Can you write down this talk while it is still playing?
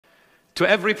to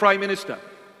every prime minister,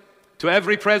 to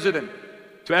every president,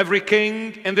 to every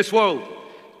king in this world,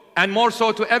 and more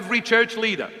so to every church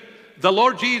leader, the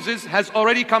Lord Jesus has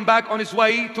already come back on his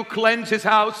way to cleanse his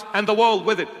house and the world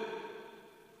with it.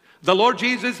 The Lord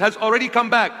Jesus has already come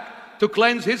back to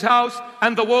cleanse his house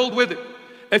and the world with it.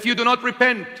 If you do not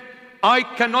repent, I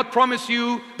cannot promise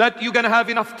you that you're going to have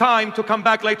enough time to come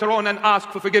back later on and ask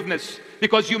for forgiveness,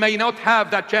 because you may not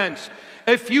have that chance.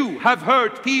 If you have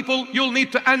hurt people, you'll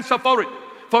need to answer for it.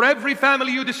 For every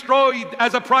family you destroyed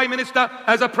as a prime minister,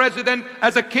 as a president,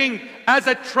 as a king, as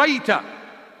a traitor,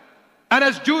 and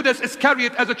as Judas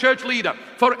Iscariot as a church leader,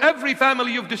 for every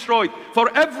family you've destroyed, for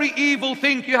every evil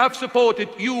thing you have supported,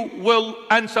 you will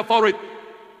answer for it.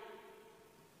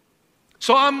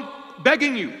 So I'm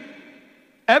begging you,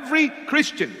 every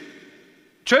Christian,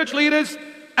 church leaders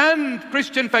and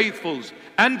Christian faithfuls,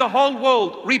 and the whole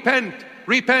world, repent,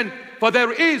 repent, for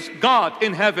there is God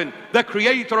in heaven, the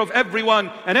creator of everyone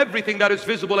and everything that is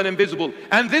visible and invisible.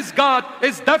 And this God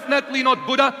is definitely not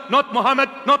Buddha, not Muhammad,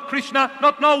 not Krishna,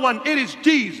 not no one. It is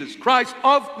Jesus Christ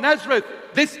of Nazareth.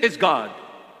 This is God.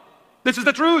 This is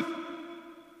the truth.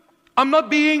 I'm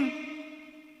not being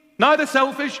neither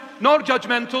selfish nor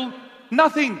judgmental,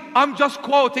 nothing. I'm just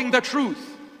quoting the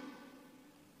truth.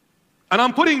 And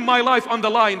I'm putting my life on the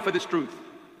line for this truth.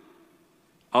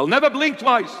 I'll never blink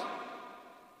twice.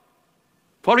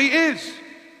 For he is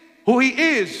who he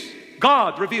is,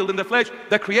 God revealed in the flesh,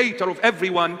 the creator of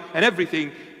everyone and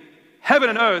everything, heaven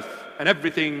and earth and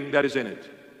everything that is in it.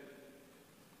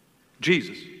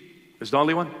 Jesus is the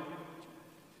only one.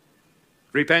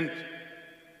 Repent.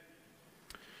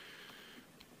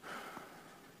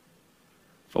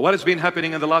 For what has been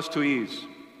happening in the last 2 years,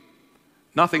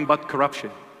 nothing but corruption,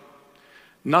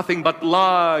 nothing but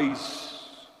lies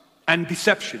and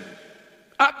deception.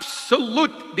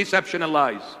 Absolute deception and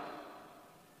lies.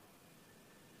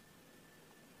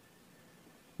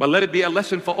 But let it be a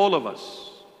lesson for all of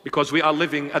us, because we are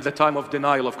living at the time of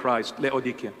denial of Christ,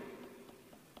 Laodicea.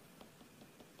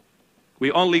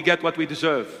 We only get what we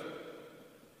deserve,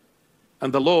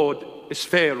 and the Lord is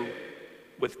fair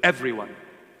with everyone.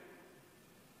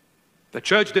 The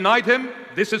church denied him.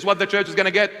 This is what the church is going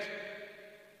to get.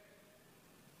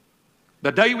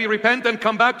 The day we repent and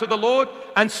come back to the Lord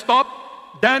and stop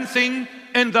dancing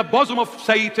in the bosom of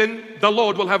Satan, the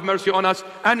Lord will have mercy on us,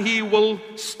 and he will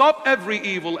stop every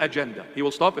evil agenda. He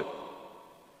will stop it.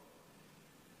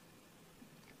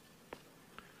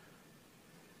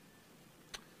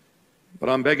 But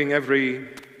I'm begging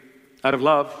out of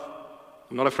love,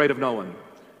 I'm not afraid of no one,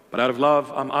 but out of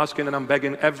love, I'm asking and I'm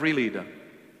begging every leader,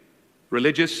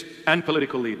 religious and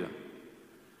political leader,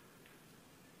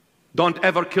 don't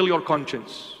ever kill your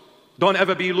conscience. Don't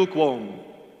ever be lukewarm.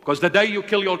 Because the day you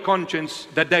kill your conscience,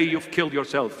 the day you've killed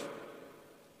yourself.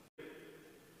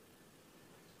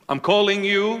 I'm calling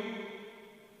you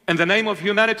in the name of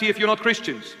humanity if you're not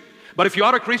Christians. But if you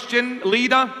are a Christian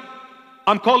leader,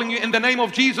 I'm calling you in the name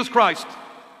of Jesus Christ,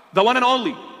 the one and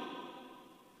only.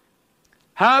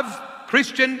 Have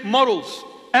Christian morals,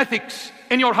 ethics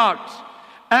in your heart.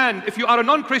 And if you are a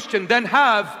non-Christian, then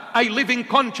have a living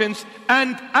conscience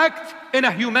and act in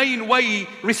a humane way.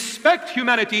 Respect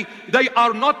humanity. They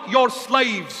are not your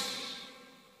slaves.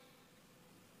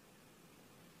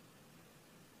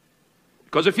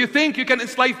 Because if you think you can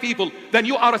enslave people, then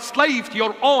you are a slave to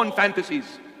your own fantasies.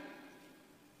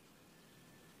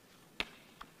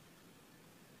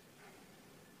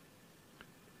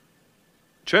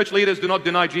 Church leaders do not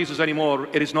deny Jesus anymore.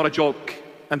 It is not a joke,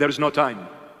 and there is no time.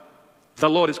 The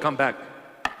Lord has come back.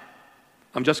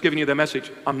 I'm just giving you the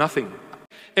message. I'm nothing.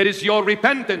 It is your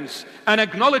repentance and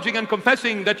acknowledging and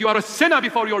confessing that you are a sinner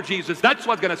before your Jesus. That's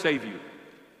what's going to save you.